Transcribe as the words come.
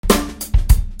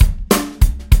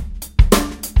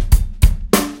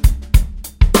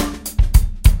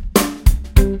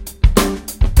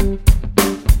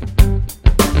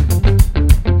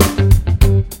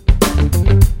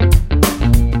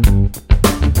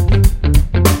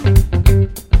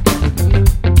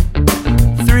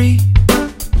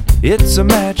It's a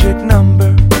magic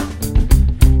number.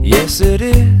 Yes, it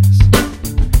is.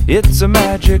 It's a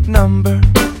magic number.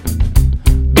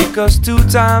 Because 2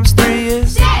 times 3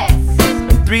 is 6.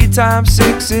 And 3 times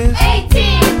 6 is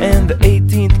 18. And the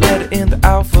 18th letter in the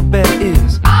alphabet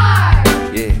is R.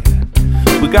 Yeah.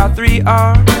 We got 3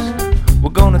 R's we're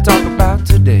gonna talk about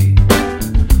today.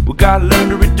 We gotta learn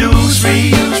to reduce,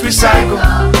 reuse, recycle.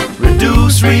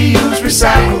 Reduce, reuse,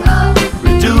 recycle.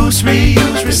 Reduce,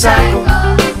 reuse, recycle.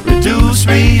 Reduce,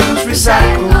 reuse,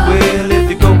 recycle. Well, if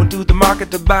you're going to the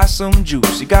market to buy some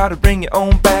juice, you gotta bring your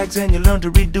own bags and you learn to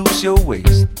reduce your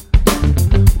waste.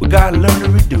 We gotta learn to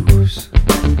reduce.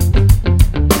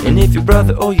 And if your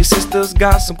brother or your sister's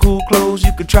got some cool clothes,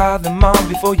 you could try them on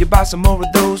before you buy some more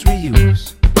of those.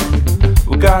 Reuse.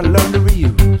 We gotta learn to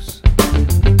reuse.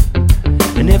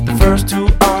 And if the first 2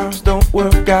 R's don't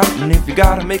work out, and if you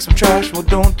gotta make some trash, well,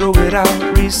 don't throw it out.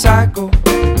 Recycle.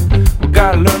 We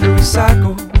gotta learn to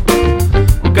recycle.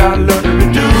 We gotta learn to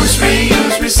reduce,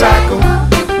 reuse, recycle.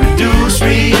 Reduce,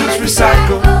 reuse,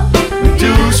 recycle.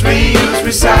 Reduce, reuse,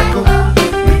 recycle.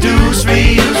 Reduce,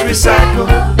 reuse, recycle.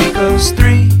 Because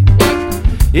 3,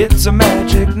 it's a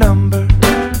magic number.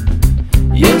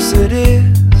 Yes, it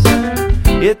is.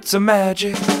 It's a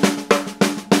magic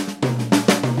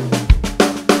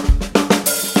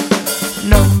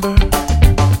number.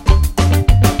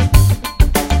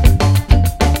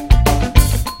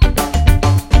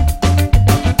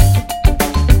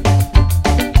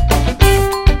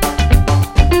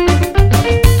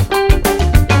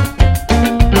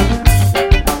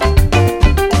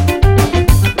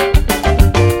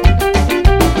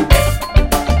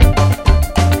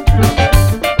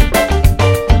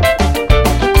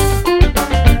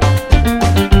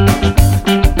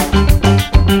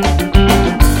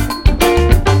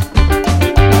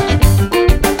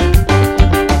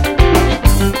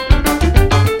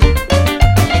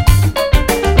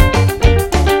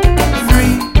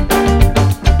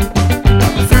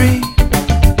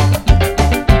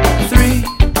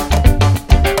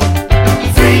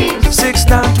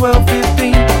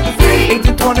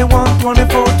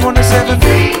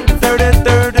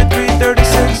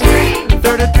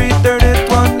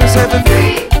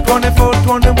 Twenty-four,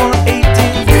 21